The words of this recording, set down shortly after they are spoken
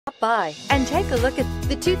by and take a look at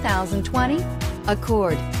the 2020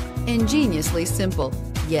 Accord. Ingeniously simple,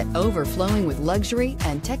 yet overflowing with luxury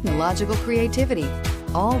and technological creativity.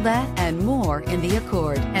 All that and more in the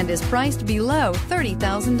Accord, and is priced below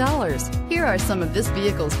 $30,000. Here are some of this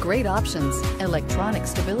vehicle's great options: electronic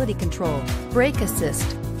stability control, brake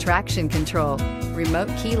assist, traction control, remote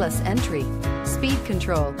keyless entry, speed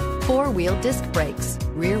control, four-wheel disc brakes,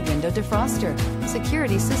 rear window defroster,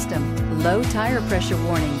 security system, low tire pressure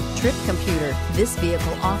warning, trip computer. This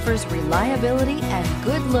vehicle offers reliability and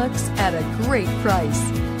good looks at a great price.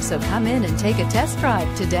 So come in and take a test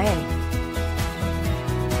drive today.